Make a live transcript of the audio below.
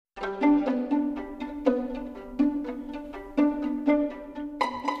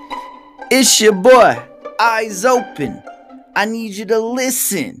It's your boy, Eyes Open. I need you to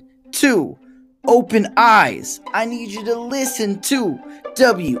listen to Open Eyes. I need you to listen to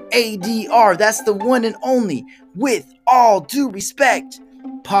WADR. That's the one and only With All Due Respect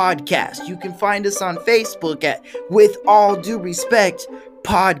podcast. You can find us on Facebook at With All Due Respect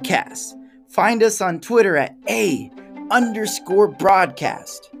podcast. Find us on Twitter at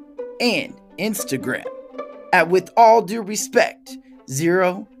 _broadcast and Instagram at With All Due Respect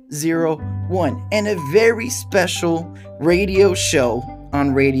 001, and a very special radio show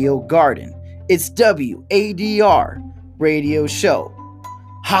on Radio Garden. It's WADR Radio Show.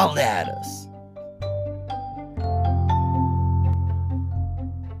 Holla at us.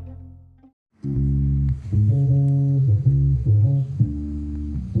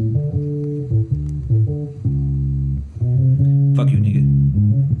 Fuck you, nigga.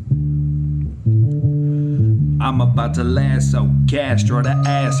 I'm about to lasso Castro the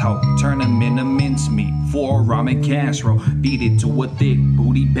asshole, turn him into mincemeat for a ramen casserole. Beat it to a thick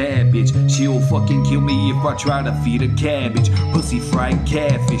booty bad bitch. She'll fucking kill me if I try to feed her cabbage. Pussy fried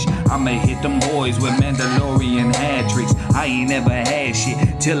catfish. I'ma hit them boys with Mandalorian hat tricks. I ain't never had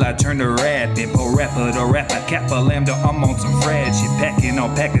shit till I turn to rapping. Po rapper to rapper, Kappa Lambda, I'm on some frad shit. Packing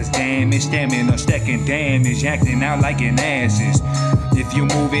on packers damage, stamina, stacking damage, acting out like an asses. If you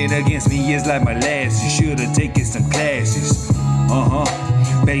move it against me, it's like molasses. Should've taken some classes.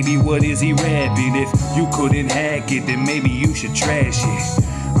 Baby, what is he rapping? If you couldn't hack it, then maybe you should trash it.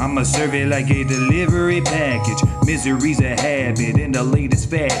 I'ma serve it like a delivery package. Misery's a habit in the latest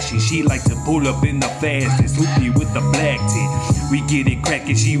fashion. She like to pull up in the fastest, hoopy with the black tit. We get it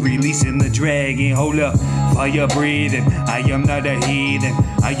crackin', she releasing the dragon. Hold up, fire breathing. I am not a heathen.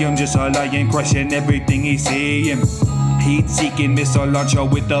 I am just a lion, crushing everything he's saying. Heat-seeking missile launcher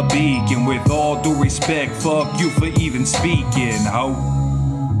with a beacon. With all due respect, fuck you for even speaking, ho.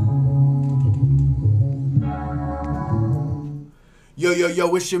 Yo,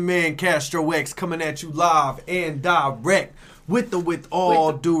 it's your man Castro X coming at you live and direct with the With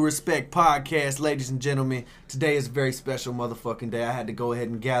All Due Respect podcast. Ladies and gentlemen, today is a very special motherfucking day. I had to go ahead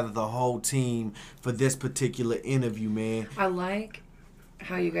and gather the whole team for this particular interview, man. I like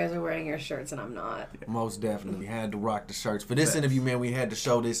how you guys are wearing your shirts and I'm not. Most definitely had to rock the shirts. For this interview, man, we had to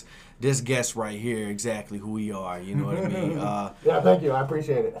show this guest right here exactly who we are. You know what I mean? Yeah, thank you. I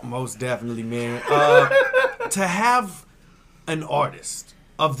appreciate it. Most definitely, man. To have an artist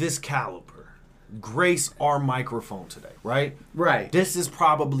of this caliber grace our microphone today, right? Right. This is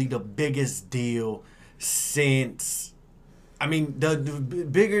probably the biggest deal since... I mean,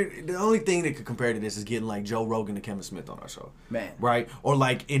 the only thing that could compare to this is getting like Joe Rogan and Kevin Smith on our show, man, right? Or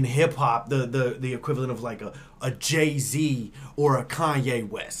like in hip hop, the equivalent of like a Jay-Z or a Kanye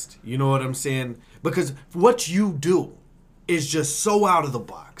West. You know what I'm saying? Because what you do is just so out of the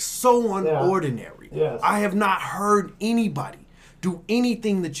box, so unordinary. Yes. I have not heard anybody do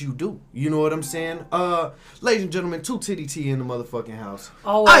anything that you do. You know what I'm saying? Ladies and gentlemen, 2TDT in the motherfucking house.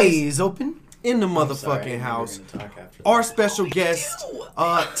 Always. Eyes open. In the motherfucking house. Our special guest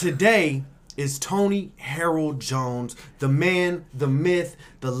today is Tony Herald Jones, the man, the myth,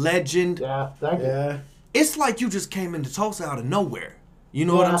 the legend. Yeah, thank you. It's like you just came into Tulsa out of nowhere. You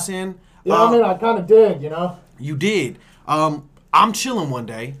know what I'm saying? Yeah, I mean, I kind of did, you know? You did. I'm chilling one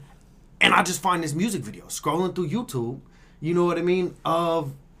day, and I just find this music video, scrolling through YouTube, you know what I mean,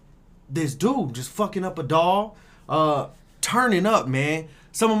 of this dude just fucking up a doll, turning up, man.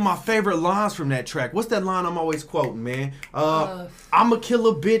 Some of my favorite lines from that track. What's that line I'm always quoting, man? I'ma kill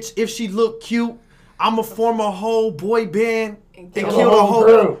a bitch if she look cute. I'ma form a whole boy band and kill the whole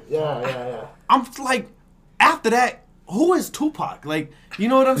group. Yeah. I'm like, after that, who is Tupac? Like, you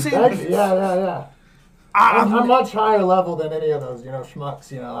know what I'm saying? Yeah. I'm much higher level than any of those,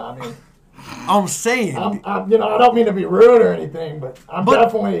 schmucks, I mean. I'm saying. I don't mean to be rude or anything, but I'm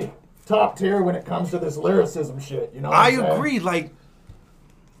definitely top tier when it comes to this lyricism shit, you know what I'm saying? agree, like,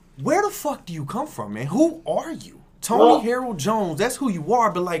 where the fuck do you come from, man? Who are you? Tony Herald Jones, that's who you are,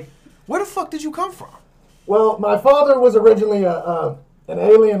 but like, where the fuck did you come from? Well, my father was originally an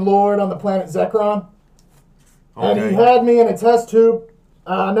alien lord on the planet Zekron. Okay. And he had me in a test tube.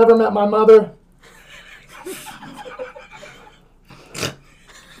 I never met my mother.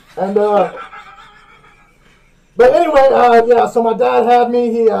 And, but anyway, so my dad had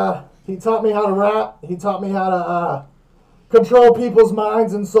me. He taught me how to rap. He taught me how to control people's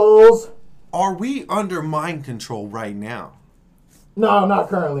minds and souls. Are we under mind control right now? No, not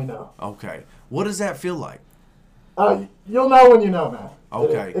currently, no. Okay. What does that feel like? You'll know when you know, man.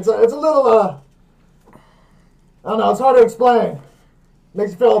 Okay. It's a little, I don't know, it's hard to explain.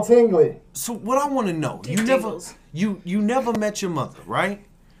 Makes you feel all tingly. So what I want to know, you never met your mother, right?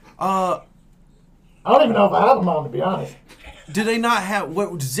 Uh, I don't even know if I have a mom, to be honest. do they not have what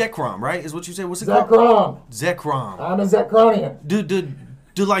Zekrom? Right, is what you said. What's it Zekrom. called? Zekrom. I'm a Zekronian.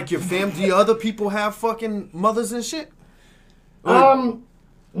 Do like your family, do other people have fucking mothers and shit?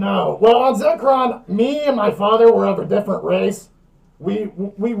 No. Well, on Zekron, me and my father were of a different race. We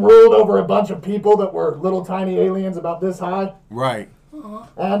ruled over a bunch of people that were little tiny aliens about this high. Right.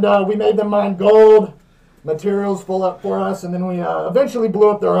 And we made them mine gold, materials full up for us, and then we eventually blew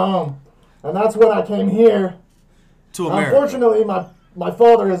up their home. And that's when I came here. To America. Unfortunately, my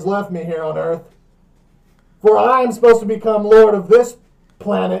father has left me here on Earth. For I am supposed to become Lord of this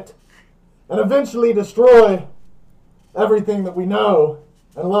planet and eventually destroy everything that we know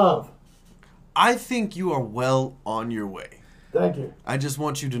and love. I think you are well on your way. Thank you. I just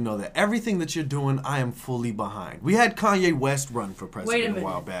want you to know that everything that you're doing, I am fully behind. We had Kanye West run for Wait a president a minute.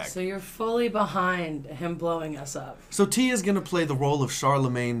 while back. So you're fully behind him blowing us up. So Tia's going to play the role of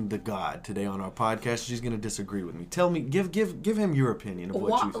Charlemagne the God today on our podcast. She's going to disagree with me. Tell me, give him your opinion of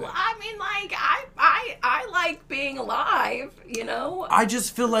what you think. I mean, like, I like being alive, you know? I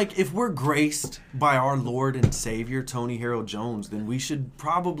just feel like if we're graced by our Lord and Savior, Tony Herald Jones, then we should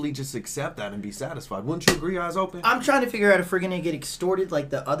probably just accept that and be satisfied. Wouldn't you agree, Eyes Open? I'm trying to figure out if we're gonna get extorted like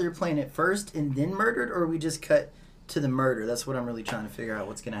the other planet first and then murdered, or we just cut to the murder. That's what I'm really trying to figure out.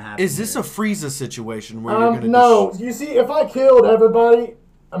 What's gonna happen? Is this here. a Frieza situation where you're going to... No. You see, if I killed everybody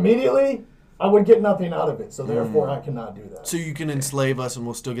immediately, I would get nothing out of it. So therefore, I cannot do that. So you can enslave us and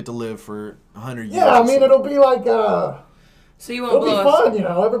we'll still get to live for 100 years. Yeah, I mean, it'll be like... So you won't it'll be blow us fun, you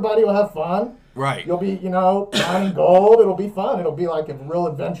know. Everybody will have fun. Right. You'll be, mining gold. It'll be fun. It'll be like a real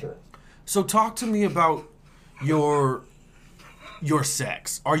adventure. So talk to me about your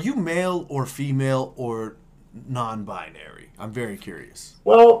sex. Are you male or female or non-binary? I'm very curious.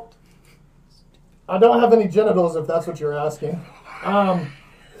 Well, I don't have any genitals, if that's what you're asking.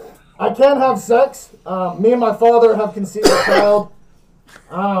 I can have sex. Me and my father have conceived a child.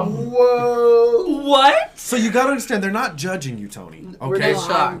 Whoa! What? So you got to understand, they're not judging you, Tony. We're Okay. just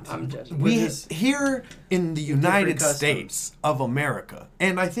shocked. I'm judging. Here in the United customs. States of America,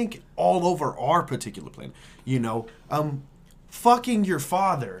 and I think all over our particular planet, fucking your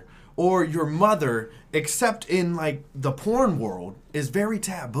father or your mother, except in like the porn world, is very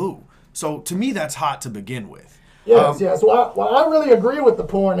taboo. So to me, that's hot to begin with. Yes. Well, I really agree with the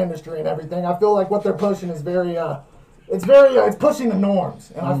porn industry and everything. I feel like what they're pushing is it's pushing the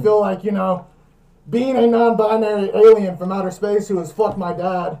norms. And I feel like, being a non-binary alien from outer space who has fucked my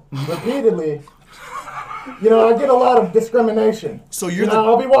dad repeatedly, I get a lot of discrimination. So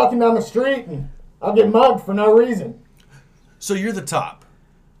I'll be walking down the street and I'll get mugged for no reason. So you're the top,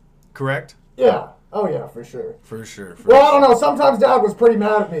 correct? Yeah. Oh, yeah, for sure. For sure. Well, I don't know. Sometimes Dad was pretty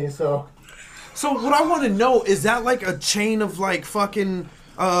mad at me, so... So what I want to know, is that like a chain of like fucking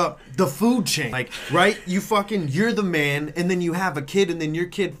the food chain? Like, right? You're the man, and then you have a kid, and then your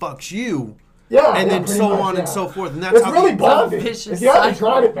kid fucks you. Yeah, and then pretty so much, on yeah. and so forth. And that's It's how really the- bonding. vicious If you haven't cycle.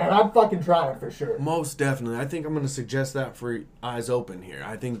 tried it, man, I'd fucking try it for sure. Most definitely. I think I'm going to suggest that for Eyes Open here.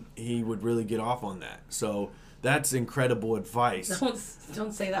 I think he would really get off on that. So that's incredible advice.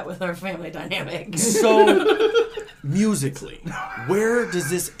 Don't say that with our family dynamic. So, musically, where does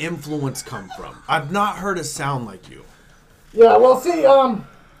this influence come from? I've not heard a sound like you. Yeah, well, see, on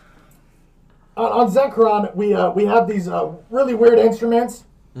Zekron, we have these really weird instruments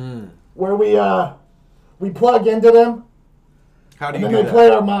where we plug into them, How do and you then do they that? play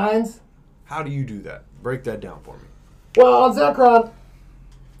our minds. How do you do that? Break that down for me. Well, on Zekron,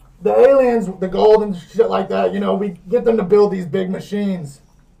 the aliens, the gold and shit like that, we get them to build these big machines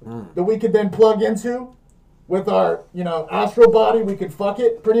that we could then plug into with our, astral body. We could fuck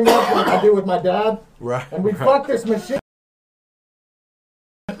it pretty much like I do with my dad. Right. And we'd fuck this machine.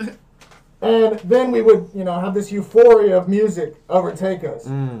 And then we would, have this euphoria of music overtake us.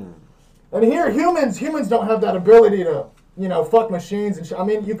 And here, humans don't have that ability to, fuck machines and shit. I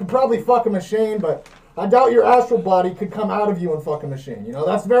mean, you could probably fuck a machine, but I doubt your astral body could come out of you and fuck a machine.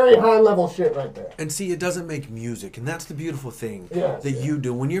 That's very high level shit right there. And see, it doesn't make music, and that's the beautiful thing Yes, that yeah. you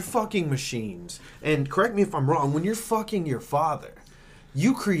do. When you're fucking machines, and correct me if I'm wrong, when you're fucking your father,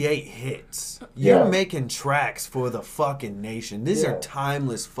 you create hits. You're Yeah. making tracks for the fucking nation. These are Yeah.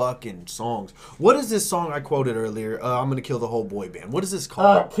 timeless fucking songs. What is this song I quoted earlier? I'm gonna kill the whole boy band. What is this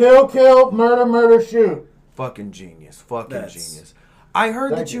called? Kill, murder, murder, shoot. Fucking genius. Fucking That's- genius. I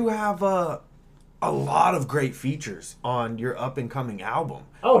heard Thank that you have a lot of great features on your up and coming album.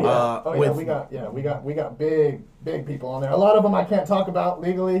 Oh yeah, with- we got big people on there. A lot of them I can't talk about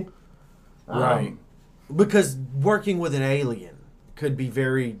legally. Right. Because working with an alien could be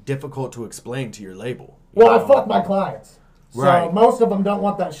very difficult to explain to your label. you Well, I know? fuck my clients. So Right. most of them don't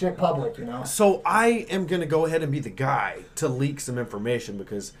want that shit public, you know. So I am going to go ahead and be the guy to leak some information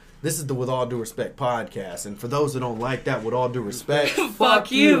because this is the With All Due Respect podcast. And for those that don't like that, with all due respect,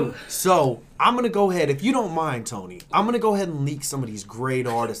 Fuck you. So I'm going to go ahead, if you don't mind, Tony, I'm going to go ahead and leak some of these great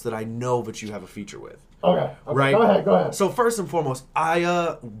artists that I know that you have a feature with. Okay. Right? Go ahead. So first and foremost,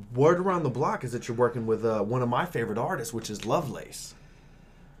 word around the block is that you're working with one of my favorite artists, which is Lovelace.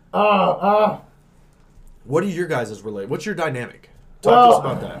 What are your guys' relate? What's your dynamic? Talk to us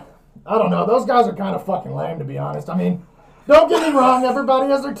about that. I don't know. Those guys are kind of fucking lame, to be honest. I mean, don't get me wrong. Everybody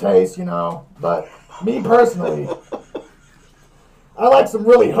has their taste, you know. But me personally, I like some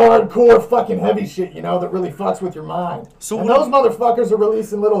really hardcore fucking heavy shit, you know, that really fucks with your mind. So and what- those motherfuckers are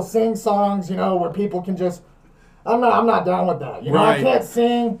releasing little sing songs, you know, where people can just. I'm not down with that. You know, Right. I can't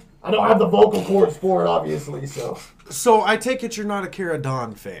sing. I don't have the vocal cords for it, obviously. So I take it you're not a Cara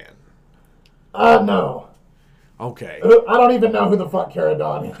Dawn fan. No. Okay. I don't even know who the fuck Cara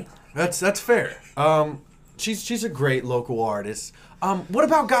Dawn is. That's fair. She's a great local artist. What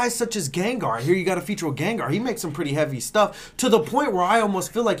about guys such as Gengar? I hear you got a feature with Gengar. He makes some pretty heavy stuff to the point where I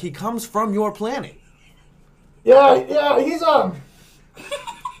almost feel like he comes from your planet. Yeah, he's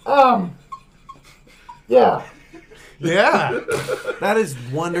yeah. Yeah. That is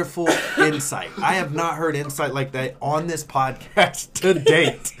wonderful insight. I have not heard insight like that on this podcast to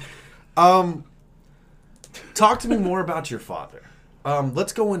date. Talk to me more about your father.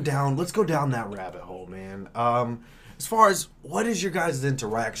 Let's go down that rabbit hole, man. As far as what is your guys'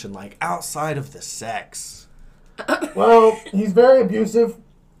 interaction like outside of the sex? Well, he's very abusive.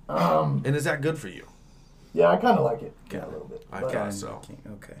 And is that good for you? Yeah, I kind of like it. Yeah, a little bit. I But, guess so.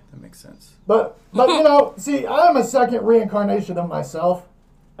 Okay, that makes sense. but you know, see, I am a second reincarnation of myself,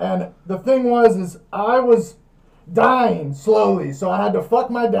 and the thing is I was dying slowly, so I had to fuck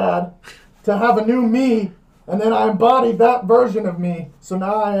my dad to have a new me, and then I embodied that version of me, so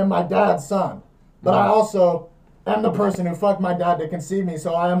now I am my dad's son. But I also am the person who fucked my dad to conceive me,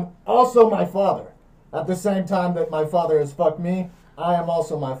 so I am also my father. At the same time that my father has fucked me, I am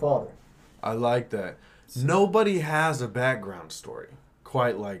also my father. I like that. Nobody has a background story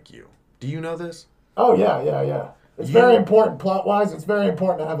quite like you. Do you know this? Oh, yeah. It's very important plot-wise. It's very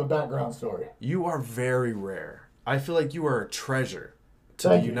important to have a background story. You are very rare. I feel like you are a treasure to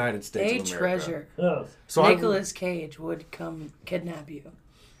Thank the you. United States A of America. treasure. Yes. So Nicolas Cage would come kidnap you.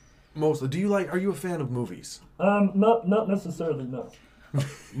 mostly, are you a fan of movies? Not necessarily, no.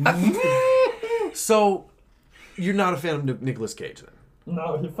 So, you're not a fan of Nicolas Cage then?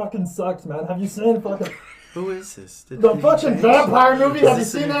 No, he fucking sucks, man. Have you seen fucking Who is this? Did the he fucking change? vampire movie? Is Have you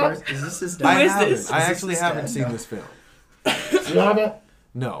this a seen new that? person? Is this his I dad? is haven't. this? I Is this actually his haven't dad? seen this film. You haven't?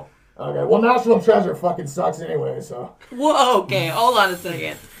 No. Okay, well, National Treasure fucking sucks anyway, so. Whoa, okay, hold on a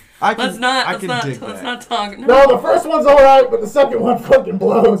second. I can, Let's not I can dig that. talk. No, the first one's alright, but the second one fucking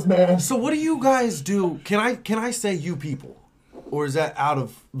blows, man. So what do you guys do? Can I say you people? Or is that out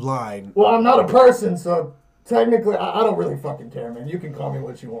of line? Well, I'm not a person, so technically, I don't really fucking care, man. You can call me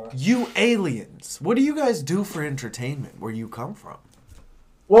what you want. You aliens. What do you guys do for entertainment? Where you come from?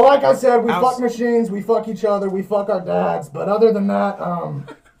 Well, like I said, we Outs- fuck machines, we fuck each other, we fuck our dads, but other than that,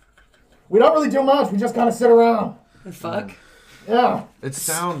 we don't really do much. We just kind of sit around. Fuck. Yeah. It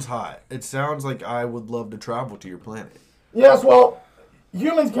sounds hot. It sounds like I would love to travel to your planet. Yes, well,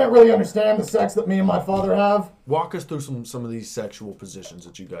 humans can't really understand the sex that me and my father have. Walk us through some of these sexual positions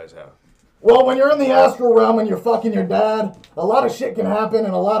that you guys have. Well, when you're in the astral realm and you're fucking your dad, a lot of shit can happen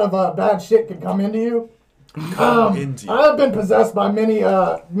and a lot of bad shit can come into you. Into you. I have been possessed by many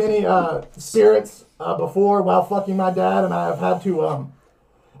spirits before while fucking my dad, and I have had to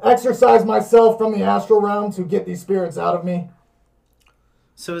exercise myself from the astral realm to get these spirits out of me.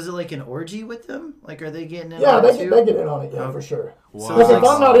 So is it like an orgy with them? Like, are they getting in Yeah, on they it too? get in on it, yeah, for sure. So Wow. Because it's if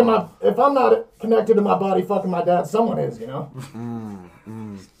like- I'm not connected to my body fucking my dad, someone is, you know.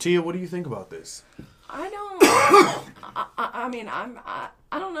 Tia, what do you think about this? I don't. I mean, I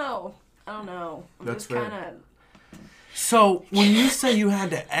don't know. I'm That's just fair. kind of. So, when you say you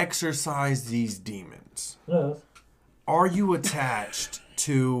had to exorcise these demons, Yes. are you attached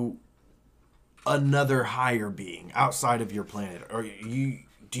to another higher being outside of your planet? Or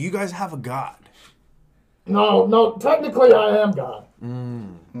do you guys have a god? No, technically I am God.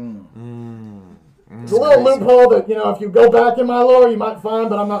 It's a little loophole that, you know, if you go back in my lore, you might find,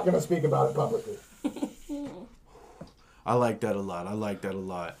 but I'm not going to speak about it publicly. I like that a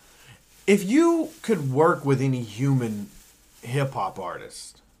lot. If you could work with any human hip-hop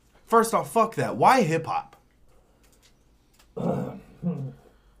artist, first off, fuck that. Why hip-hop?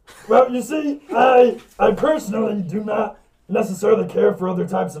 Well, you see, I personally do not necessarily care for other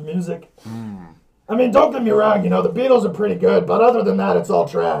types of music. I mean, don't get me wrong, the Beatles are pretty good, but other than that, it's all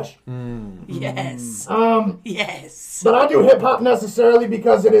trash. Yes. Yes. But I do hip-hop necessarily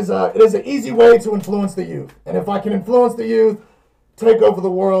because it is an easy way to influence the youth. And if I can influence the youth, take over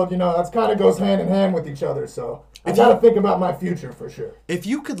the world, that's kind of goes hand in hand with each other. So I got to think about my future for sure. If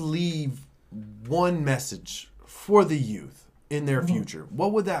you could leave one message for the youth in their future,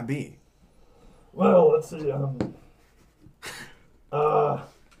 what would that be? Well, let's see.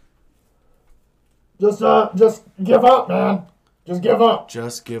 Just give up, man. Just give up.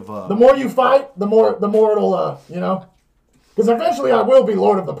 Just give up. The more you fight, the more it'll, because eventually I will be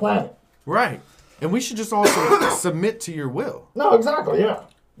Lord of the planet. Right. And we should just also submit to your will. No, exactly, yeah.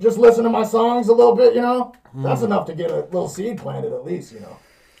 Just listen to my songs a little bit, That's enough to get a little seed planted at least,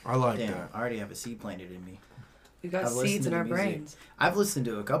 I like Damn, that. I already have a seed planted in me. We got I've listened seeds to in the our music. brains. I've listened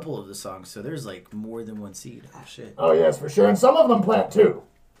to a couple of the songs, so there's like more than one seed. Oh shit. Oh, yes, for sure. And some of them plant too.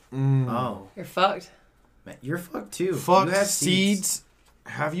 Oh, You're fucked. man, you're fucked too. Fuck You have seeds.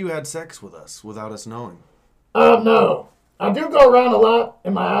 Have you had sex with us without us knowing? No. I do go around a lot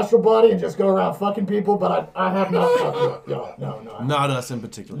in my astral body and just go around fucking people, but I have not fucked y'all. No. Not us in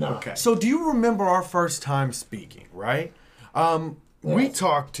particular. No. Okay. So do you remember our first time speaking, right? We Yes.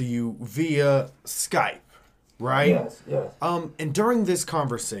 talked to you via Skype, right? Yes. And during this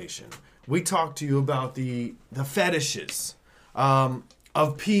conversation, we talked to you about the fetishes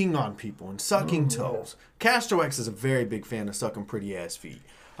of peeing on people and sucking toes. Castro X is a very big fan of sucking pretty ass feet.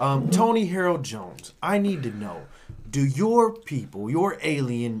 Tony Herald Jones, I need to know, do your people, your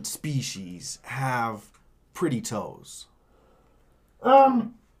alien species, have pretty toes?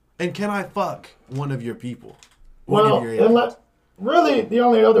 And can I fuck one of your people? Really, the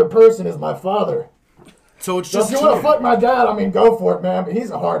only other person is my father. So it's So just if you two want of to fuck you. my dad, I mean, go for it, man, but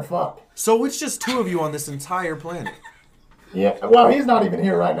he's a hard fuck. So it's just two of you on this entire planet. Yeah, well, he's not even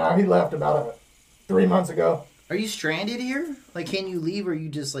here right now. He left about 3 months ago. Are you stranded here? Like, can you leave, or are you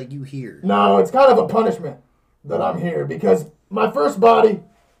just like you here? No, it's kind of a punishment that I'm here because my first body,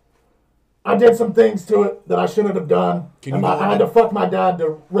 I did some things to it that I shouldn't have done. Can you And go I had to fuck my dad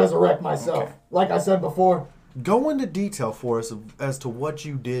to resurrect myself. Okay. Like I said before. Go into detail for us as to what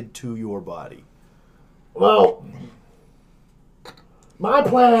you did to your body. Well, my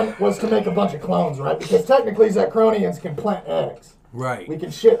plan was to make a bunch of clones, right? Because technically Zachronians can plant eggs. Right. We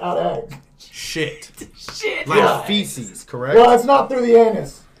can shit out eggs. Shit. Shit. Like Yeah. feces, correct? Well, it's not through the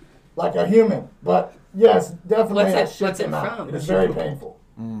anus, like a human. But yes, definitely I shit What's it them out. from? It is very painful.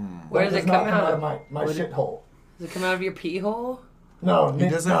 Where does it come out of? My shit hole. Does it come out of your pee hole? No, He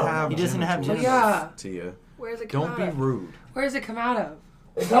doesn't have He doesn't have genitals, Yeah. Tia. Where does it come Don't out be of? rude. Where does it come out of?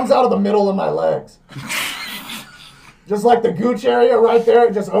 It comes out of the middle of my legs. Just like the gooch area right there,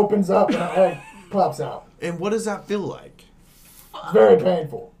 it just opens up and an egg pops out. And what does that feel like? It's very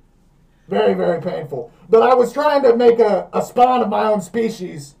painful. Very, very painful. But I was trying to make a spawn of my own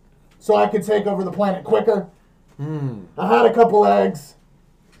species so I could take over the planet quicker. I had a couple eggs.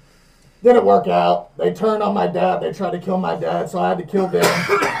 Didn't work out. They turned on my dad. They tried to kill my dad, so I had to kill them.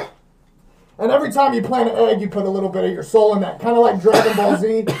 And every time you plant an egg, you put a little bit of your soul in that. Kind of like Dragon Ball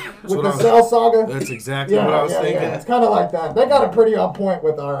Z with what the I was- Cell Saga. That's exactly what I was thinking. Yeah. It's kind of like that. They got it pretty on point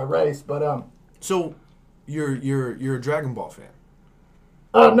with our race, but So you're a Dragon Ball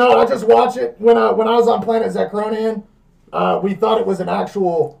fan. no, I just watch it when I was on Planet Zachronian. We thought it was an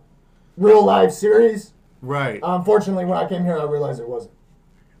actual real life series. Right. Unfortunately, when I came here, I realized it wasn't.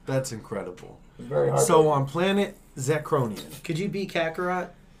 That's incredible. It's very hard. So on planet Zachronian, Could you be Kakarot?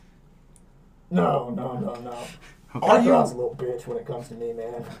 No. Are you- Kakarot's a little bitch when it comes to me,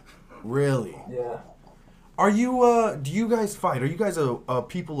 man. really? Yeah. Are you? Do you guys fight? Are you guys a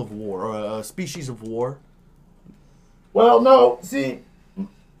people of war or a species of war? Well, no. See,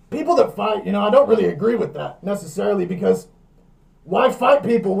 people that fight, I don't really agree with that necessarily because why fight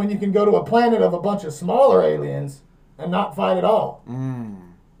people when you can go to a planet of a bunch of smaller aliens and not fight at all?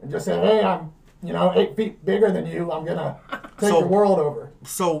 And just say, hey, I'm, 8 feet bigger than you. I'm going to take So- your world over.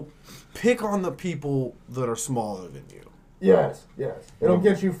 So pick on the people that are smaller than you. Yes. It'll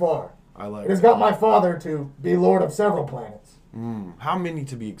get you far. I like It has it. got my father to be lord of several planets. How many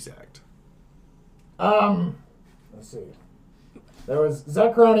to be exact? Let's see. There was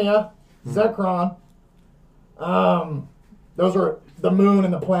Zacronia, Zekron. Those are the moon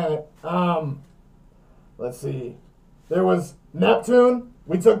and the planet. Let's see. There was Neptune.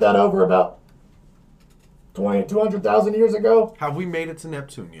 We took that over about 200,000 years ago. Have we made it to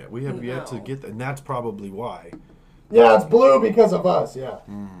Neptune yet? We have yet to No. get that, and that's probably why. Yeah, it's blue because of us, yeah.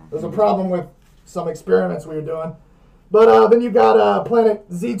 There's a problem with some experiments we were doing. But then you got planet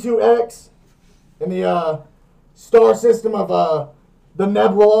Z2X in the star system of the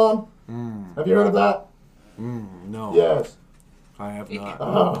Nebulon. Have you heard of that? No. Yes. I have not.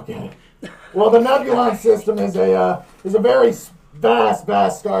 Oh, okay. Well, the Nebulon system is a very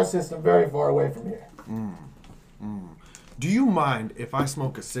vast star system very far away from here. Do you mind if I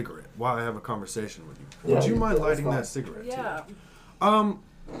smoke a cigarette while I have a conversation with you? Yeah, Would you mind that's lighting fine. that cigarette? Yeah.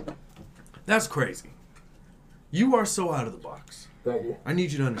 Too? That's crazy. You are so out of the box. Thank you. I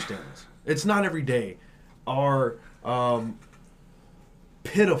need you to understand this. It's not every day our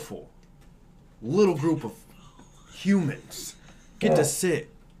pitiful little group of humans get to sit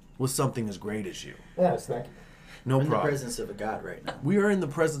with something as great as you. Yes, thank you. No We're in the problem. presence of a god right now. We are in the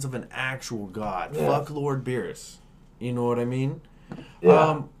presence of an actual god. Yeah. Fuck Lord Beerus. You know what I mean?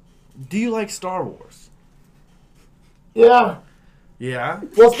 Yeah. Do you like Star Wars? Yeah. Yeah?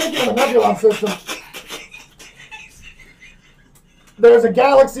 Well, speaking of the Nebulon system, there's a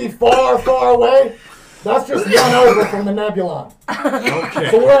galaxy far, far away. That's just one over from the Nebulon. Okay.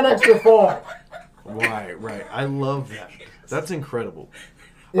 So we're an extra far. Right. I love that. That's incredible.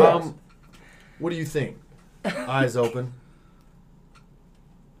 Yes. What do you think? Eyes open.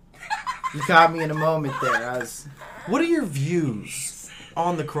 You caught me in a moment there. What are your views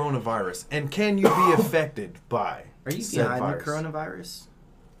on the coronavirus, and can you be affected by Are you said behind virus? the coronavirus?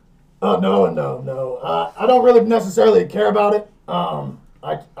 Oh, no. I don't really necessarily care about it.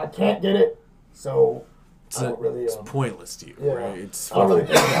 I can't get it, so I don't really. It's pointless to you, Yeah. right? It's I don't really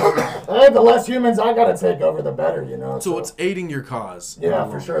care about it. Hey, the less humans I gotta take over, the better, you know. so it's aiding your cause. Yeah,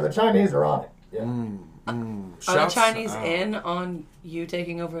 for sure. The Chinese are on it. Yeah. Are the Shouts Chinese out. in on you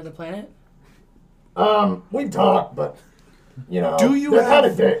taking over the planet? We talk, but you know, Do you they're have- kind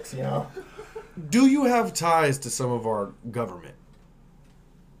of dicks, you know. Do you have ties to some of our government?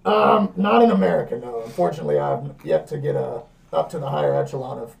 Not in America, no. Unfortunately, I've yet to get up to the higher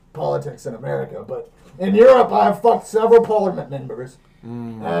echelon of politics in America. But in Europe, I've fucked several parliament members,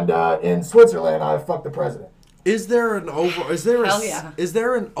 and in Switzerland, I've fucked the president. Is there an Hell yeah. is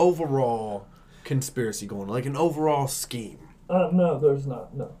there an overall conspiracy going, like an overall scheme? No, there's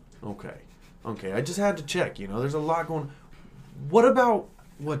not. No. Okay. I just had to check. You know, there's a lot going. What about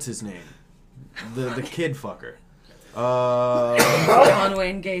what's his name? The kid fucker. John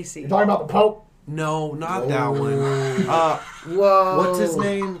Wayne Gacy. You're talking about the Pope? No, not that one. Whoa. What's his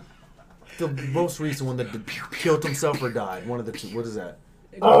name? The most recent one that killed himself or died. One of the two. What is that?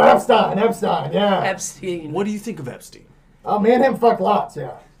 Oh, Epstein, yeah. Epstein. What do you think of Epstein? Oh, me and him fucked lots,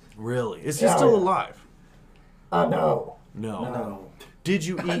 yeah. Really? Is he Yeah, still yeah. alive? No. No. Did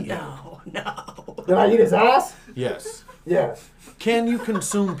you eat him? No. Did I eat his ass? Yes. Yes. Can you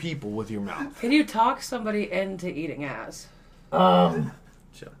consume people with your mouth? Can you talk somebody into eating ass?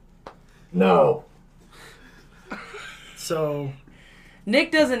 Chill. No. So,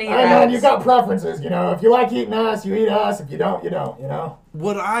 Nick doesn't eat Hey, ass. man, you got preferences, you know. If you like eating ass, you eat ass. If you don't, you don't, you know.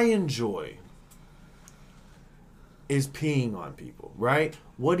 What I enjoy is peeing on people, right?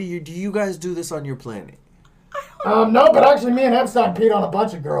 Do you guys do this on your planet? No, but actually, me and Epstein peed on a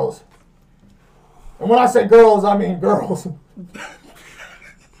bunch of girls. And when I say girls, I mean girls.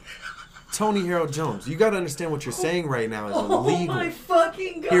 Tony Herald Jones, you got to understand what you're saying right now is illegal Oh my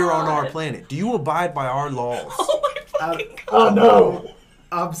fucking god. here on our planet. Do you abide by our laws? Oh my fucking god. Oh, no.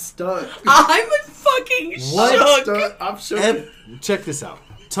 I'm stuck. I'm fucking What? shook. I'm shook. Check this out.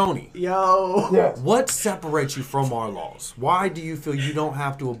 Tony, Yo. Yes. what separates you from our laws? Why do you feel you don't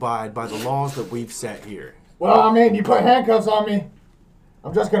have to abide by the laws that we've set here? Well, I mean, you put handcuffs on me,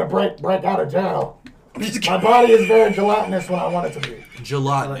 I'm just going to break out of jail. My body is very gelatinous when I want it to be.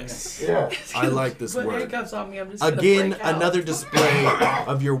 Gelatinous. Yeah. I like this Put word. handcuffs on me. I'm just gonna Again, break out. another display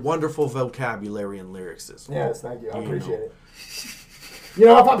of your wonderful vocabulary and lyricism. Yes, thank you. I appreciate it. You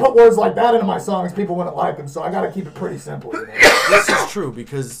know, if I put words like that into my songs, people wouldn't like them, so I got to keep it pretty simple. You know? This is true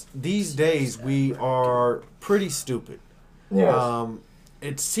because these days we are pretty stupid. Yes.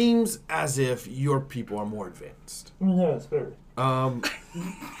 It seems as if your people are more advanced. Yes, very.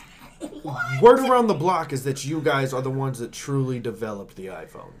 Word around the block is that you guys are the ones that truly developed the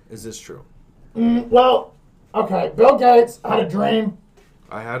iPhone. Is this true? Well, okay, Bill Gates had a dream,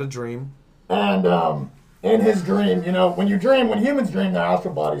 I had a dream. and in his dream, you know, when humans dream, their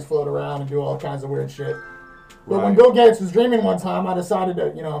astral bodies float around and do all kinds of weird shit. But when Right. Bill Gates was dreaming one time, I decided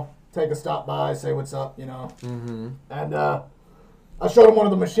to, you know, take a stop by, say what's up, you know. Mm-hmm. And I showed him one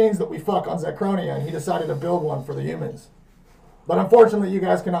of the machines that we fuck on Zacronia, and he decided to build one for the humans. But unfortunately, you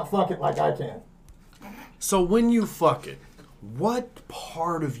guys cannot fuck it like I can. So when you fuck it, what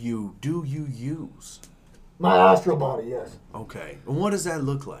part of you do you use? My astral body, yes. Okay. And what does that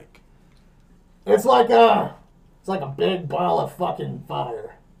look like? It's like a big ball of fucking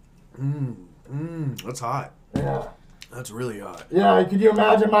fire. That's hot. Yeah. That's really hot. Yeah, could you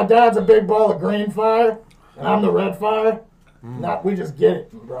imagine? My dad's a big ball of green fire, and I'm the red fire. We just get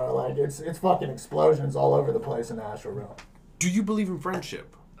it, bro. Like, it's fucking explosions all over the place in the astral realm. Do you believe in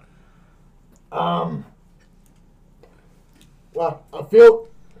friendship? Well, I feel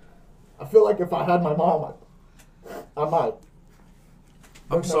like if I had my mom, I might.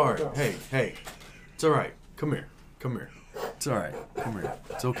 I'm sorry. Hey. It's all right. Come here. It's all right. Come here.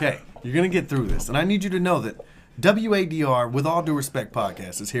 It's okay. You're going to get through this. And I need you to know that WADR, With All Due Respect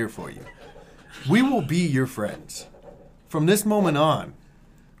podcast, is here for you. We will be your friends. From this moment on,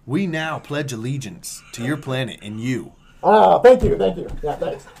 we now pledge allegiance to your planet and you. Oh, thank you. Yeah,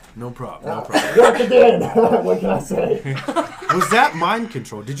 thanks. No problem. Work again. What can I say? Was that mind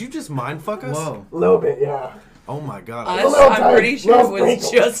control? Did you just mind fuck us? Whoa. A little bit, yeah. Oh my God. I'm pretty sure it was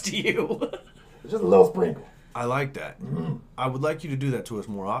sprinkle. just you. Just a little sprinkle. I like that. I would like you to do that to us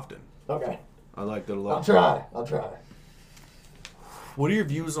more often. Okay. I like that a lot. I'll try. What are your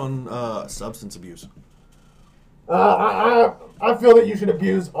views on substance abuse? I feel that you should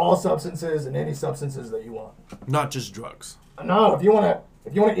abuse all substances and any substances that you want. Not just drugs. No, if you wanna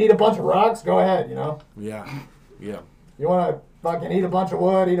eat a bunch of rocks, go ahead. You know. Yeah. You wanna fucking eat a bunch of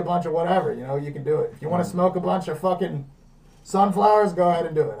wood, eat a bunch of whatever. You know, you can do it. If you wanna smoke a bunch of fucking sunflowers, go ahead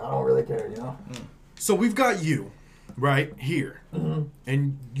and do it. I don't really care. You know. So we've got you, right, here.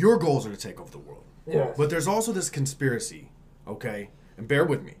 And your goals are to take over the world. Yes. But there's also this conspiracy, okay? And bear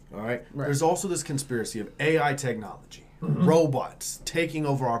with me, all right? There's also this conspiracy of AI technology, robots taking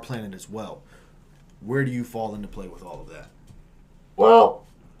over our planet as well. Where do you fall into play with all of that? Well,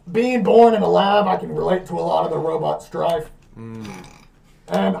 being born in a lab, I can relate to a lot of the robot strife. And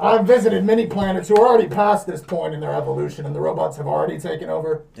I've visited many planets who are already past this point in their evolution, and the robots have already taken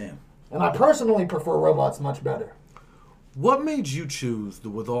over. Damn. And I personally prefer robots much better. What made you choose the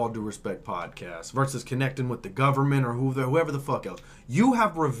With All Due Respect podcast versus connecting with the government or whoever the fuck else? You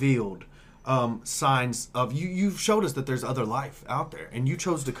have revealed signs of... You've showed us that there's other life out there, and you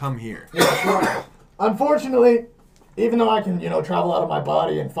chose to come here. Yeah, sure. Unfortunately, even though I can, travel out of my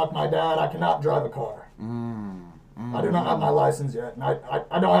body and fuck my dad, I cannot drive a car. I do not have my license yet, and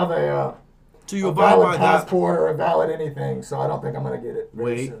I don't have a So you a abide valid by that. passport or a valid anything, so I don't think I'm going to get it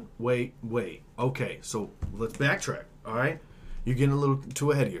very soon. Wait. Okay, so let's backtrack, all right? You're getting a little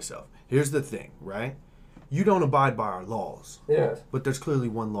too ahead of yourself. Here's the thing, right? You don't abide by our laws. Yes. But there's clearly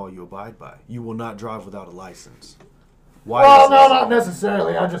one law you abide by. You will not drive without a license. Why Well, is no, that? not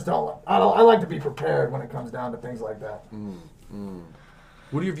necessarily. I just don't. I like to be prepared when it comes down to things like that.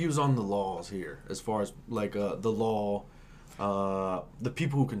 What are your views on the laws here, as far as like the law, the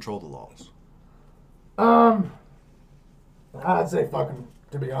people who control the laws? I'd say fuck 'em,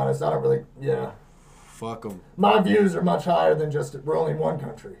 to be honest. I don't really. Yeah. Fuck them. My views are much higher than just ruling one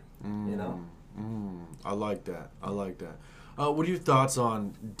country. I like that. What are your thoughts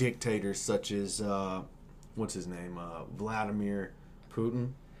on dictators such as what's his name, Vladimir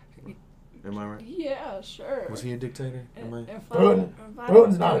Putin? Am I right? Yeah, sure. Was he a dictator? Am I?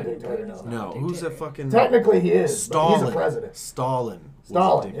 Putin's not a dictator, no. No. Who's that fucking? Technically, he is. But Stalin. he's a president. Stalin. was a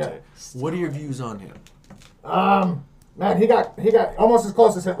Stalin, dictator. What are your views on him? Man, he got almost as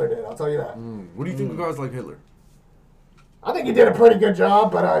close as Hitler did. I'll tell you that. What do you think of guys like Hitler? I think he did a pretty good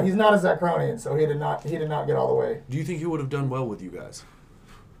job, but he's not a Zachronian, so he did not get all the way. Do you think he would have done well with you guys?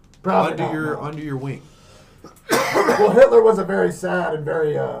 Probably Under not, your no. under your wing. Well, Hitler was a very sad and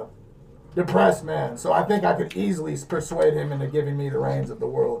very depressed man, so I think I could easily persuade him into giving me the reins of the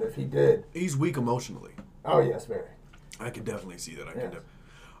world if he did. He's weak emotionally. Oh yes, very. I could definitely see that. Yes.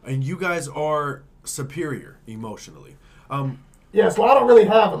 And you guys are superior emotionally. Yes, well, I don't really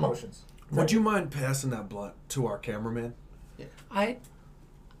have emotions. Would you mind passing that blunt to our cameraman? I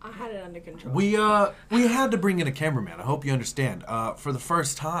had it under control. We had to bring in a cameraman. I hope you understand. For the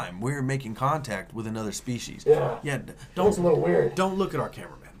first time, we're making contact with another species. Yeah. Yeah. Looks a little weird. Don't look at our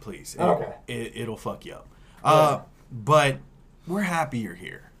cameraman, please. Okay. It'll fuck you up. Yeah. But we're happy you're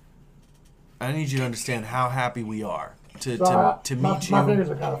here. I need you to understand how happy we are to meet you. My fingers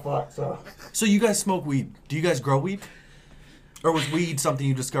are kind of fucked, so. So you guys smoke weed. Do you guys grow weed? Or was weed something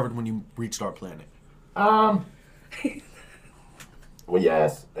you discovered when you reached our planet? Well,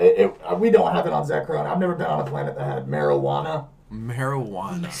 yes. We don't have it on Zekron. I've never been on a planet that had marijuana.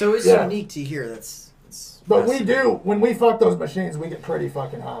 Marijuana. So it's Yeah. unique to hear. But we do. When we fuck those machines, we get pretty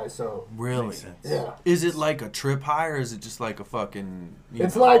fucking high, so. Really? Yeah. Is it like a trip high or is it just like a fucking...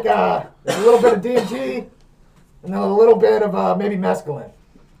 It's like a little bit of DMT and then a little bit of maybe mescaline.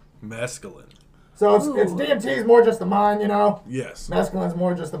 Mescaline. So it's DMT is more just the mind, Yes. Mescaline's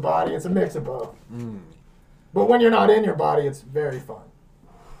more just the body. It's a mix of both. But when you're not in your body, it's very fun.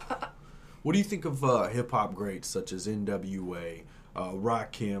 What do you think of hip hop greats such as NWA,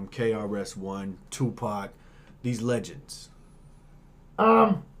 Rakim, KRS-One, Tupac, these legends?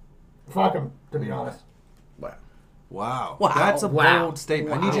 Fuck them, to be honest. Wow. Wow. That's a Wow. bold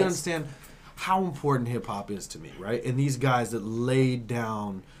statement. I need you to understand how important hip hop is to me, right? And these guys that laid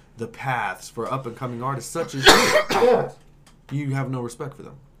down the paths for up and coming artists such as you. Yes. You have no respect for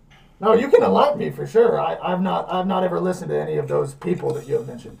them. No, you can enlighten me for sure. I've not ever listened to any of those people that you have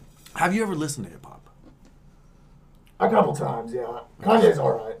mentioned. Have you ever listened to hip hop? A couple times, yeah. Kanye's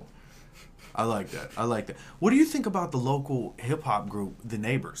alright. I like that. I like that. What do you think about the local hip hop group, The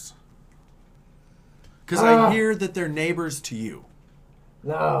Neighbors? Because I hear that they're neighbors to you.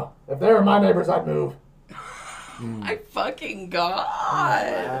 No. If they were my neighbors, I'd move. My fucking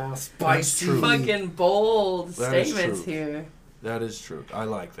God. Spicy. true. Fucking bold That is statements true. here. That is true. I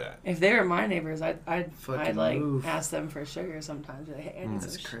like that. If they were my neighbors, I'd Fucking like move. ask them for sugar sometimes. Like, hey, I need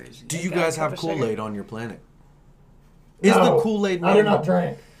That's some crazy. Do you got a guys cup have of sugar? Kool-Aid on your planet? Is No, the Kool-Aid I do not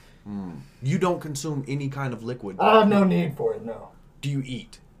drink. You don't consume any kind of liquid. I have no need for it, no. Do you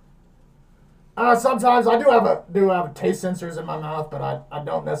eat? Sometimes I do have taste sensors in my mouth, but I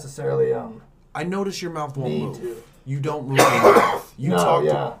don't necessarily I notice your mouth won't need move. to. You don't move your mouth. You No, talk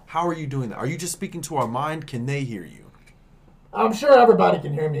yeah. to. How are you doing that? Are you just speaking to our mind? Can they hear you? I'm sure everybody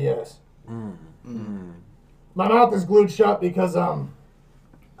can hear me, yes. My mouth is glued shut because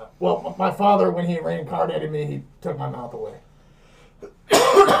well, my father, when he reincarnated me, he took my mouth away.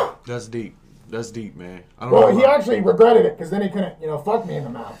 That's deep. That's deep, man. I don't Well, know. he actually regretted it because then he couldn't, fuck me in the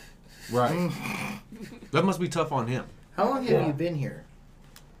mouth. Right. That must be tough on him. How long have Yeah. you been here?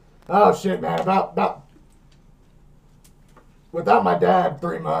 Oh shit, man! About without my dad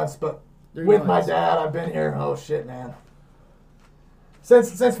 3 months, but 3 with months. my dad I've been here. Oh shit, man!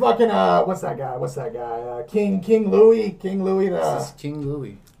 Since fucking what's that guy? King Louis the This is King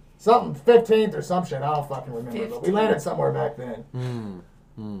Louis. something 15th or some shit. I don't fucking remember, but we 15th. landed somewhere back then.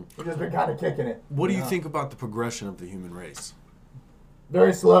 We've just been kind of kicking it. What do you know? think about the progression of the human race?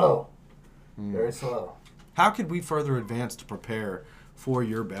 Very slow. Very slow. How could we further advance to prepare for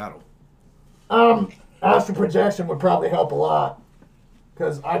your battle? Astral projection would probably help a lot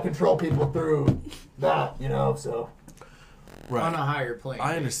because I control people through that, so. On a higher plane.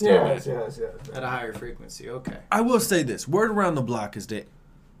 I understand Yes, that. yes, yes. At a higher frequency. Okay. I will say this. Word around the block is that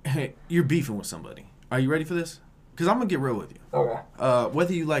hey, you're beefing with somebody. Are you ready for this? Because I'm going to get real with you. Okay.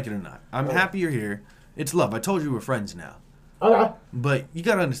 Whether you like it or not. I'm happy you're here. It's love. I told you we're friends now. Okay. But you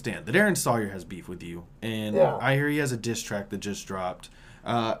got to understand that Aaron Sawyer has beef with you. And Yeah. I hear he has a diss track that just dropped.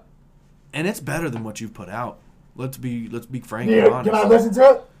 And it's better than what you've put out. Let's be frank and honest. Can I listen to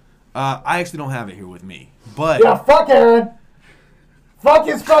it? I actually don't have it here with me. But Yeah, fuck Aaron. Fuck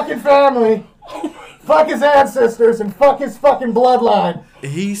his fucking family. Fuck his ancestors and fuck his fucking bloodline.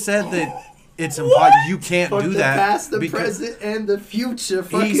 he said that it's impossible. You can't Fuck do the that. past, the because present, and the future.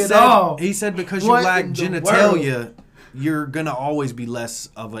 Fuck he it said, all. he said because you What lack in the genitalia, you're going to always be less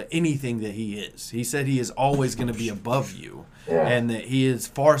of anything that he is. He said he is always going to be above you. Yeah. And that he is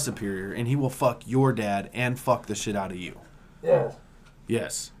far superior, and he will fuck your dad and fuck the shit out of you. Yes.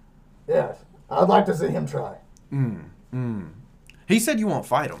 Yes. Yes. I'd like to see him try. He said you won't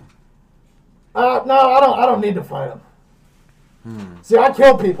fight him. No, I don't need to fight him. See, I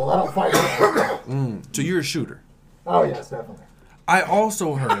kill people. I don't fight people. So you're a shooter. Oh, yes, definitely. I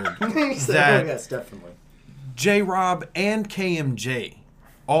also heard He said, that oh, yes, definitely. J-Rob and KMJ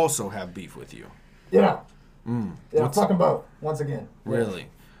also have beef with you. Yeah. Yeah, What's- fuck them both. Once again. Really?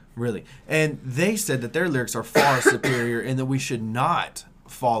 Really? And they said that their lyrics are far superior and that we should not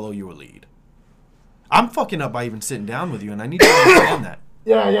follow your lead. I'm fucking up by even sitting down with you, and I need you to understand that.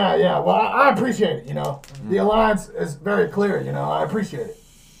 Yeah. Well, I appreciate it, The alliance is very clear, I appreciate it.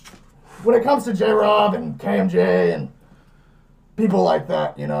 When it comes to J-Rob and KMJ and people like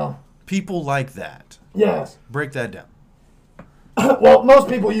that, People like that. Yes. Break that down. Well, most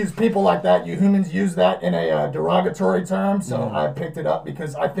people use people like that. You humans use that in a derogatory term, so I picked it up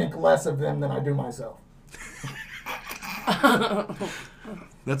because I think less of them than I do myself.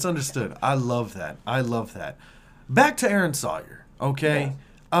 That's understood. I love that. I love that. Back to Aaron Sawyer, okay?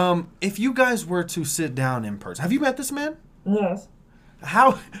 If you guys were to sit down in person, have you met this man? Yes.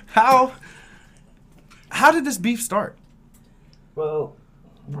 How did this beef start? Well,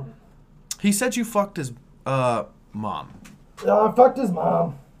 He said you fucked his mom. Yeah, I fucked his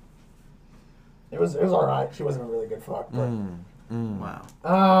mom. It was all right. She wasn't a really good fuck, but Wow.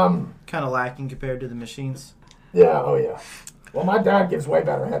 Kind of lacking compared to the machines. yeah, oh yeah. Well, my dad gives way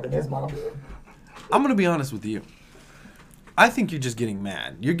better head than his mom did. I'm going to be honest with you. I think you're just getting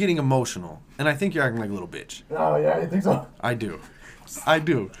mad. You're getting emotional. And I think you're acting like a little bitch. Oh yeah, you think so? I do. I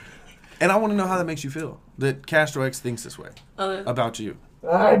do. And I want to know how that makes you feel. That Castro X thinks this way about you.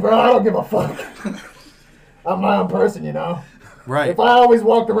 Hey, bro, I don't give a fuck. I'm my own person, you know. Right. If I always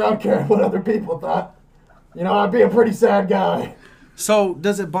walked around caring what other people thought, you know, I'd be a pretty sad guy. So,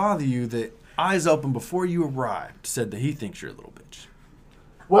 does it bother you that Eyes Open, before you arrived, said that he thinks you're a little bitch?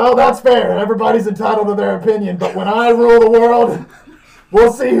 Well, that's fair. Everybody's entitled to their opinion, but when I rule the world,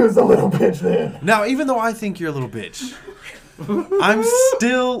 we'll see who's a little bitch then. Now, even though I think you're a little bitch, I'm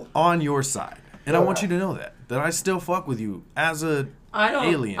still on your side. And I want you to know that I still fuck with you as a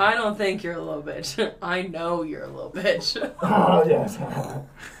alien. I don't think you're a little bitch. I know you're a little bitch. Oh, yes.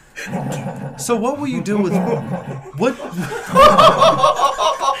 So what will you do with... What...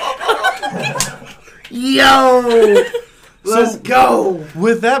 Yo! Let's go!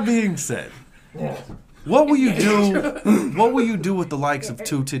 With that being said, Yes. what will you do... What will you do with the likes of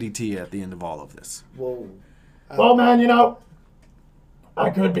Two Titty T at the end of all of this? Whoa. Well, man, you know, I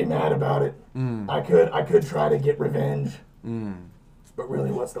could be mad about it. I could try to get revenge. But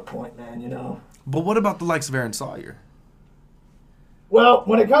really, what's the point, man, you know? But what about the likes of Aaron Sawyer? Well,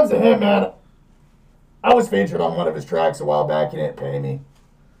 when it comes to him, man, I was featured on one of his tracks a while back. He didn't pay me.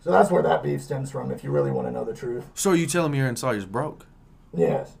 So that's where that beef stems from, if you really want to know the truth. So are you telling me Aaron Sawyer's broke?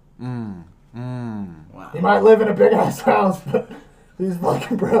 Yes. Wow. He might live in a big-ass house, but he's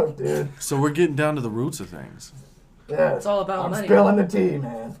fucking broke, dude. So we're getting down to the roots of things. Yes. It's all about I'm money. spilling the tea,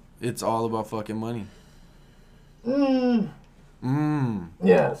 man. It's all about fucking money.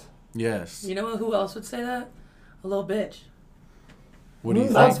 Yes. Yes. You know who else would say that? A little bitch. What do you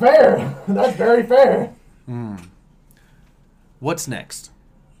That's think? fair. That's very fair. What's next?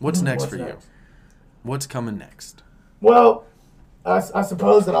 What's next What's for you? next? What's coming next? Well, I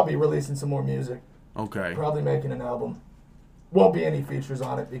suppose that I'll be releasing some more music. Okay. Probably making an album. Won't be any features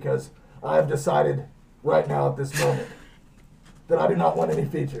on it because I have decided right now at this moment that I do not want any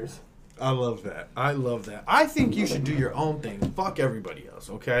features. I love that. I love that. I think you should do your own thing. Fuck everybody else,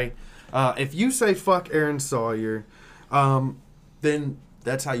 okay? If you say fuck Aaron Sawyer, then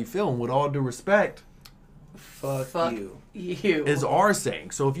that's how you feel. And with all due respect, Fuck you. You. is our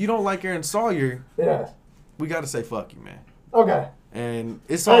saying. So if you don't like Aaron Sawyer, Yes. we got to say fuck you, man. Okay. And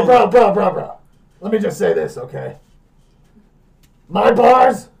it's Hey, all... bro. Let me just say this, okay? My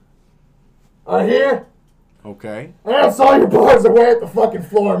bars are here, Okay. and I saw your bars away at the fucking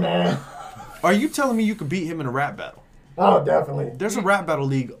floor, man. Are you telling me you could beat him in a rap battle? Oh, definitely. There's a rap battle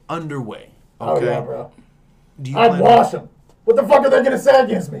league underway. Oh, Okay. yeah, bro. Do you I'd plan wash them. What the fuck are they gonna say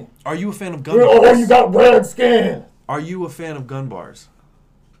against me? Are you a fan of gun Oh, bars? you got red skin. Are you a fan of gun bars?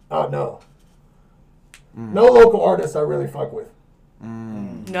 Oh, no. No local artists I really fuck with.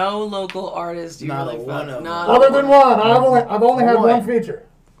 No local artist you Not really a fuck. one of them. Not Other than one. I've only had One. one feature.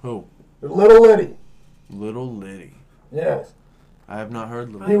 Who? Little Liddy. Little Liddy. Yes. I have not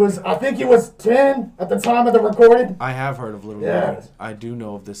heard Little He Liddy. was, I think he was 10 at the time of the recording. I have heard of Little Yes. Liddy. I do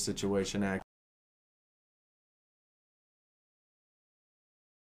know of this situation. I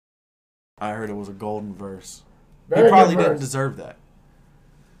heard it was a golden verse. Very He probably good didn't verse. deserve that.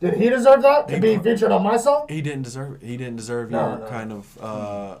 Did he deserve that? To be featured on my song? He didn't deserve it. He didn't deserve No, your no. kind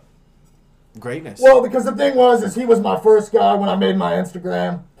of greatness. Well, because the thing is he was my first guy when I made my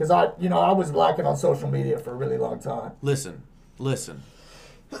Instagram. Because I was lacking on social media for a really long time. Listen.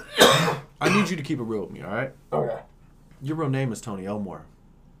 I need you to keep it real with me, all right? Okay. Your real name is Tony Elmore.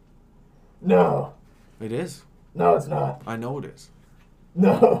 No. It is. No, it's not. I know it is.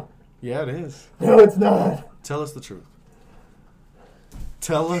 No. Yeah, it is. No, it's not. Tell us the truth.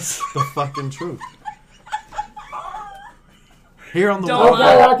 Tell us the fucking truth. Here on the Don't wall.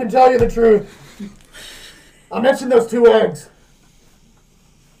 Okay, I can tell you the truth. I mentioned those 2 eggs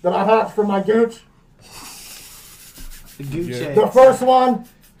that I hatched from my gooch. The Gooch Yeah. eggs. The first one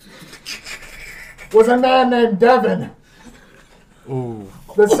was a man named Devin. Ooh.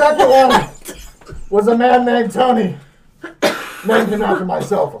 The second one was a man named Tony. Named him after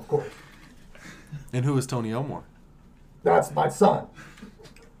myself, of course. And who is Tony Elmore? That's my son.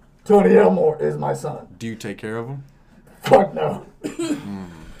 Tony Elmore is my son. Do you take care of him? Fuck no.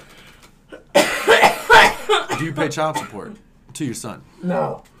 Do you pay child support to your son?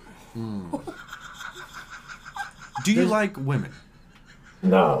 No. Do you like women?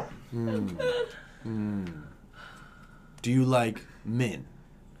 No. Do you like men?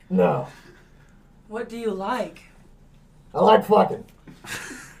 No. What do you like? I like fucking.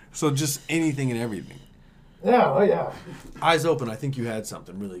 So just anything and everything. Yeah, oh yeah. Eyes open, I think you had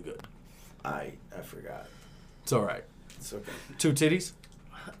something really good. I forgot. It's all right. It's okay. 2 titties?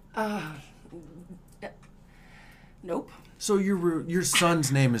 Nope. So your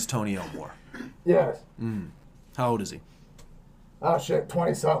son's name is Tony Elmore. Yes. How old is he? Oh shit,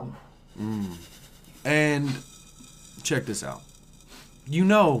 20 something. And check this out. You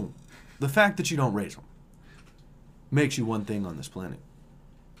know, the fact that you don't raise them makes you one thing on this planet.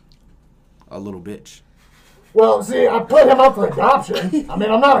 A little bitch. Well, see, I put him up for adoption. I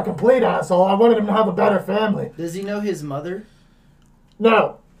mean, I'm not a complete asshole. I wanted him to have a better family. Does he know his mother?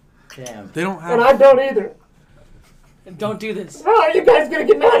 No. Damn. They don't have... And I don't either. Don't do this. How are you guys going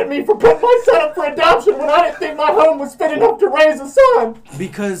to get mad at me for putting my son up for adoption when I didn't think my home was fit enough to raise a son?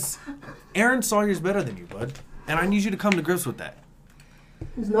 Because Aaron Sawyer's better than you, bud. And I need you to come to grips with that.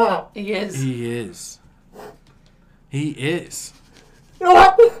 He's not. He is. He is. He is. You know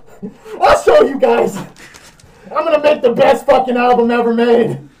what? I'll show you guys. I'm going to make the best fucking album ever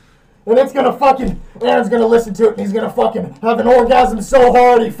made. And it's going to fucking... Aaron's going to listen to it and he's going to fucking have an orgasm so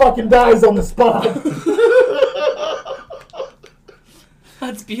hard he fucking dies on the spot.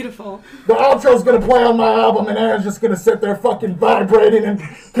 That's beautiful. The outro's going to play on my album and Aaron's just going to sit there fucking vibrating and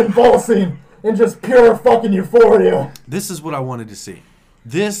convulsing in just pure fucking euphoria. This is what I wanted to see.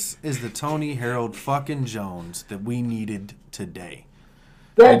 This is the Tony Herald fucking Jones that we needed today.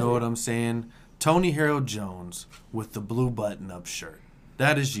 Thank You know what I'm saying? Tony Herald Jones with the blue button-up shirt.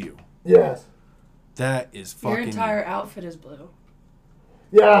 That is you. Yes. That is fucking Your entire outfit is blue.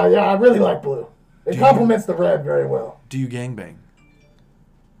 Yeah, I really like blue. It complements the red very well. Do you gangbang?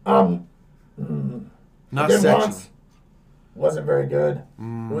 Not Not did sexually. once. Wasn't very good.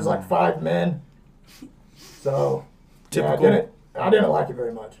 It was like 5 men. So, Typical. yeah, I didn't like it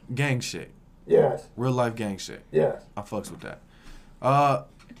very much. Gang shit. Yes, Real life gang shit. yes. I fucks with that.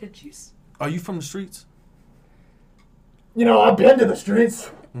 Did you? Are you from the streets? You know, I've been to the streets.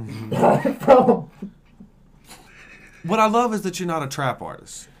 I'm from... What I love is that you're not a trap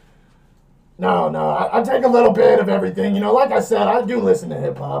artist. No, I take a little bit of everything. You know, like I said, I do listen to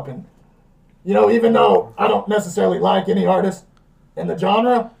hip-hop. And, you know, even though I don't necessarily like any artist in the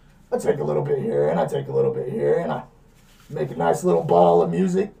genre, I take a little bit here and I take a little bit here. And I make a nice little ball of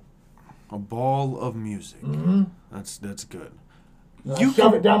music. A ball of music. Mm-hmm. That's good. And You I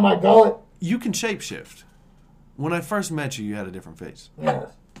shove it down my gullet. You can shapeshift. When I first met you, you had a different face. Yes.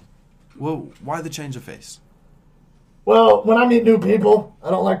 Well, why the change of face? Well, when I meet new people, I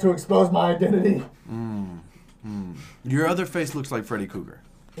don't like to expose my identity. Your other face looks like Freddy Krueger.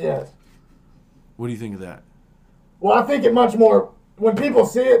 Yes. What do you think of that? Well, I think it much more... When people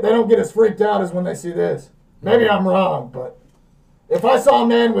see it, they don't get as freaked out as when they see this. Maybe I'm wrong, but... If I saw a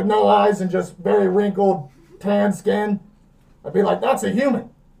man with no eyes and just very wrinkled, tan skin, I'd be like, that's a human.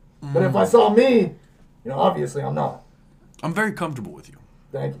 But if I saw me, you know, obviously I'm not. I'm very comfortable with you.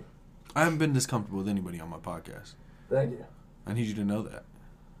 Thank you. I haven't been this comfortable with anybody on my podcast. Thank you. I need you to know that.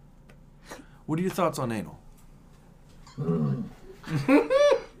 What are your thoughts on anal?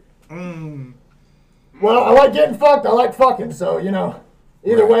 Well, I like getting fucked. I like fucking, so, you know,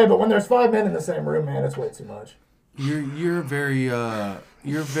 either way. But when there's 5 men in the same room, man, it's way too much. You're very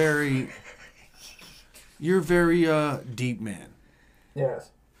deep man.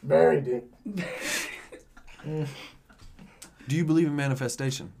 Yes. Very deep. Do you believe in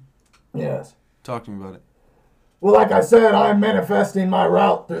manifestation? Yes. Talk to me about it. Well, like I said, I'm manifesting my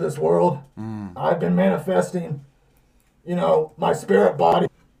route through this world. I've been manifesting, you know, my spirit body,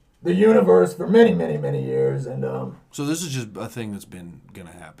 the universe for many, many, many years. And, So this is just a thing that's been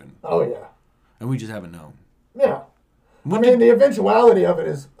gonna happen, oh, yeah. and we just haven't known. Yeah. When I mean, the eventuality of it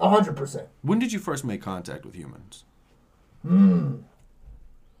is 100%. When did you first make contact with humans? 18.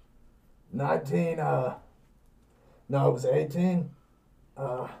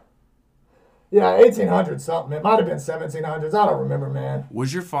 Yeah, 1800 something. It might have been 1700s. I don't remember, man.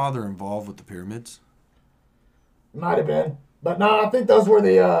 Was your father involved with the pyramids? Might have been. But no, I think those were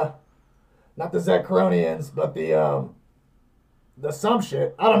the, not the Zacronians, but the some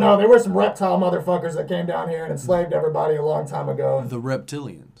shit. I don't know. There were some reptile motherfuckers that came down here and enslaved everybody a long time ago. The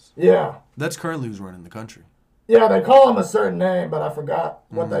reptilians. Yeah. That's currently who's running the country. Yeah, they call them a certain name, but I forgot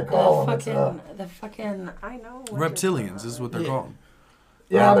what they call them. I know. what Reptilians is what they're called.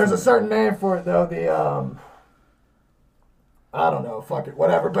 Yeah, there's a certain name for it, though. The, I don't know. Fuck it.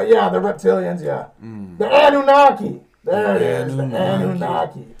 Whatever. But yeah, the reptilians, yeah. The Anunnaki. There it is. The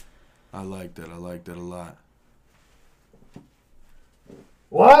Anunnaki. I like that. I like that a lot.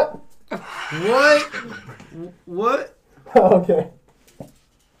 What? What? Okay.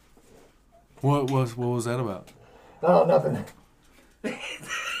 What was that about? Oh, nothing.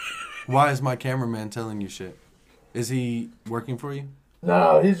 Why is my cameraman telling you shit? Is he working for you?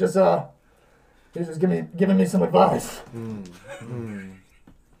 No, he's just giving me some advice.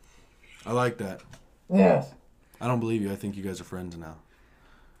 I like that. Yes. I don't believe you. I think you guys are friends now.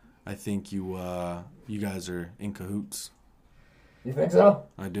 I think you guys are in cahoots. You think so?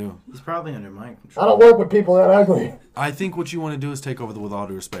 I do. He's probably under mind I control. don't work with people that ugly. I think what you want to do is take over the With All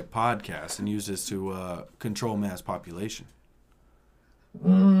Due Respect podcast and use this to control mass population.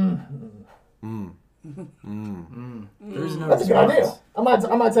 There's no That's a good idea. response.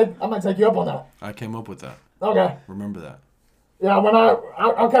 I might take you up on that. I came up with that. Okay. Remember that. Yeah, when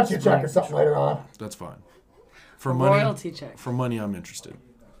I'll cut you a check or something later on. That's fine. For money, Royalty check. For money, I'm interested.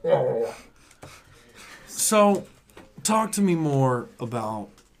 Yeah. So, talk to me more about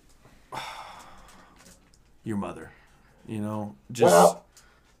your mother. You know, just Well,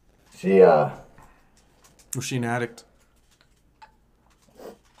 she was she an addict?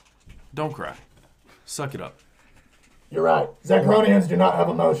 Don't cry. Suck it up. You're right. Zachronians do not have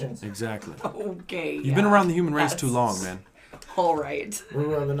emotions. Exactly. Okay. You've been around the human race too long, man. All right. We're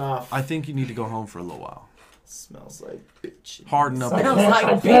rubbing off. I think you need to go home for a little while. Smells like bitch. Harden up. I Sounds can't, like I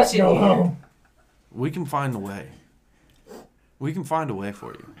can't bitch in go here. home. We can find a way. We can find a way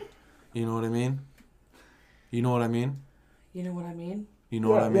for you. You know what I mean? You know what I mean? You know what I mean? You know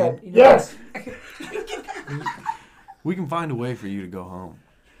what I mean? Yes. We can find a way for you to go home.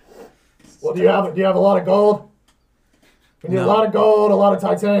 Well, do you have a lot of gold? We need a No. lot of gold, a lot of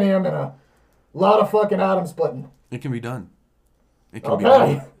titanium, and a lot of fucking atom splitting. It can be done. It can be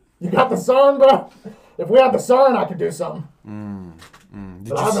Okay. done. You got the CERN, bro? If we had the CERN, I could do something. Did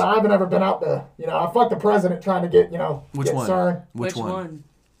But you I haven't ever been out there. I fucked the president trying to get, Which get one? CERN. Which one?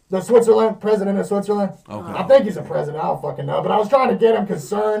 The president of Switzerland. Okay. I think he's a president. I don't fucking know. But I was trying to get him because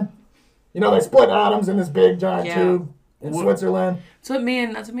CERN, they split atoms in this big giant Yeah. tube in Switzerland. That's what me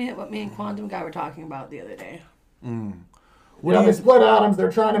and Quantum Guy were talking about the other day. They split atoms.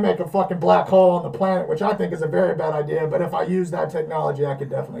 They're trying to make a fucking black hole on the planet, which I think is a very bad idea. But if I use that technology, I could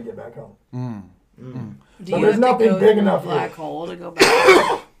definitely get back home. Do But you there's have to nothing go big through enough a black here. hole to go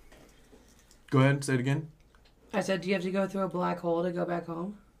back? Go ahead, say it again. I said, do you have to go through a black hole to go back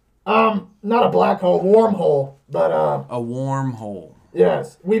home? Not a black hole, wormhole. But A warm hole.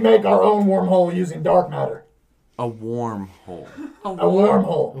 yes, we make our own wormhole using dark matter. A warm hole. A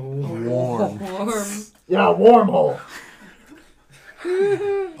wormhole. Warm. Warm. Yeah, a wormhole.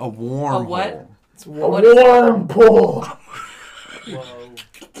 A warm A what? hole. A warm pool.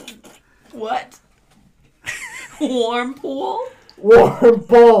 What? Warm pool? Warm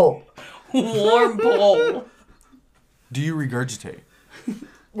pool. Warm pool. Do you regurgitate?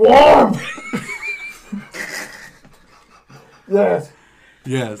 Warm. Yes,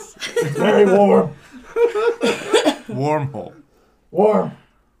 Yes. it's very warm. Warm hole. Warm.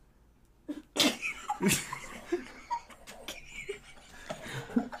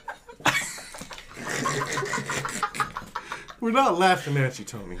 We're not laughing at you,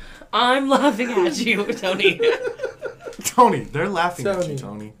 Tony. I'm laughing at you, Tony. Tony, they're laughing at you, Tony.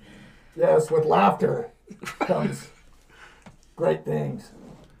 Tony. Yes, with laughter comes great things.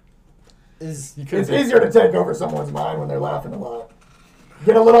 Is It's easier to take over someone's mind when they're laughing a lot.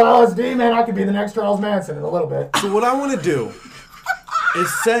 Get a little LSD, man. I could be the next Charles Manson in a little bit. So what I want to do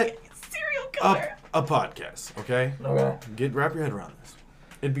is set Serial up killer. a podcast, okay? Okay. Wrap your head around this.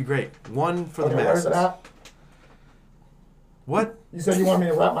 It'd be great. One for the Okay, where's masses. it at? What? You said you want me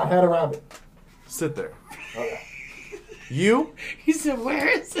to wrap my head around it. Sit there. Okay. You, He said, where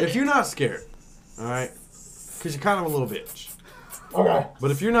is it? if you're not scared, all right? Because you're kind of a little bitch. Okay.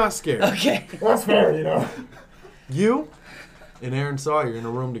 But if you're not scared, Okay. That's fair, you and Aaron Sawyer in a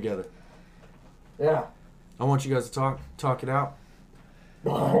room together. Yeah. I want you guys to talk it out.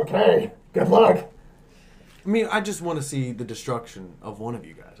 Okay. Good luck. I mean, I just want to see the destruction of one of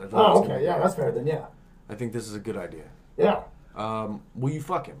you guys. I'd love Oh, to see okay. it. Yeah, that's fair then. Yeah. I think this is a good idea. Yeah. Will you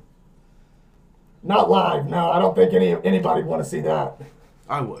fuck him? Not live. No, I don't think anybody would want to see that.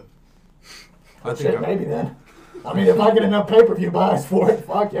 I would. I think Shit, maybe then. I mean, if I get enough pay-per-view buys for it,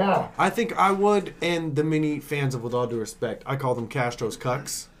 fuck yeah. I think I would, and the many fans of With All Due Respect, I call them Castro's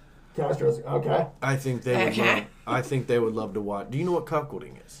cucks. Castro's okay. I think they would. Okay. Love, I think they would love to watch. Do you know what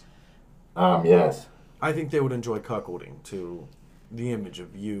cuckolding is? Yes. I think they would enjoy cuckolding to the image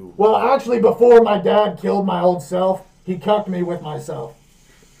of you. Well, actually, before my dad killed my old self, he cucked me with myself.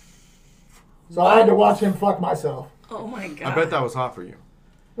 So I had to watch him fuck myself. Oh my god. I bet that was hot for you.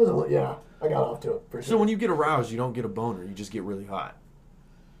 It was yeah, I got off to it for So sure. when you get aroused, you don't get a boner. You just get really hot.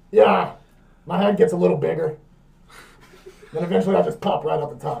 Yeah, my head gets a little bigger. Then eventually I just pop right out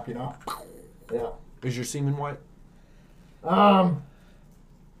the top, Yeah. Is your semen white?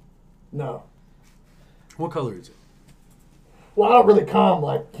 No. What color is it? Well, I don't really come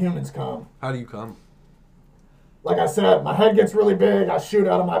like humans come. How do you come? Like I said, my head gets really big, I shoot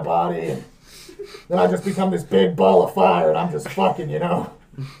out of my body, and then I just become this big ball of fire, and I'm just fucking,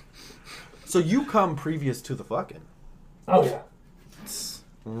 So you come previous to the fucking. Oh, yeah.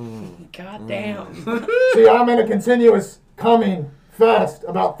 God damn. See, I'm in a continuous coming fast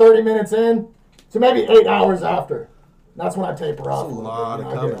about 30 minutes in, so maybe 8 hours after. That's when I taper off a little lot bit.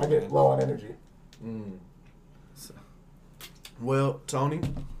 of You know, I coming, get man. low on energy. Well, Tony,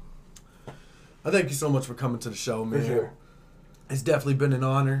 I thank you so much for coming to the show, man. For sure. It's definitely been an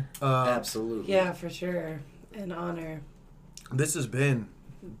honor. Absolutely. Yeah, for sure. An honor. This has been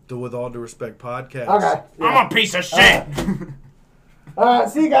the With All Due Respect podcast. Okay. I'm a piece of shit.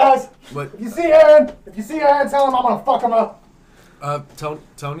 See you guys. But If you see Aaron, tell him I'm gonna fuck him up.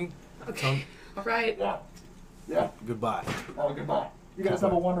 Tony, Okay. All right. Yeah. goodbye. Goodbye. You guys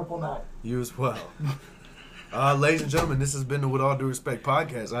have a wonderful night. You as well. Ladies and gentlemen, this has been the With All Due Respect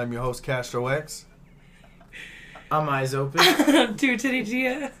podcast. I'm your host, Castro X. I'm eyes open. Two Titty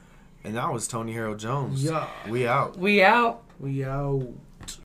Gia. And that was Tony Herald Jones. Yeah. We out. We out. We out.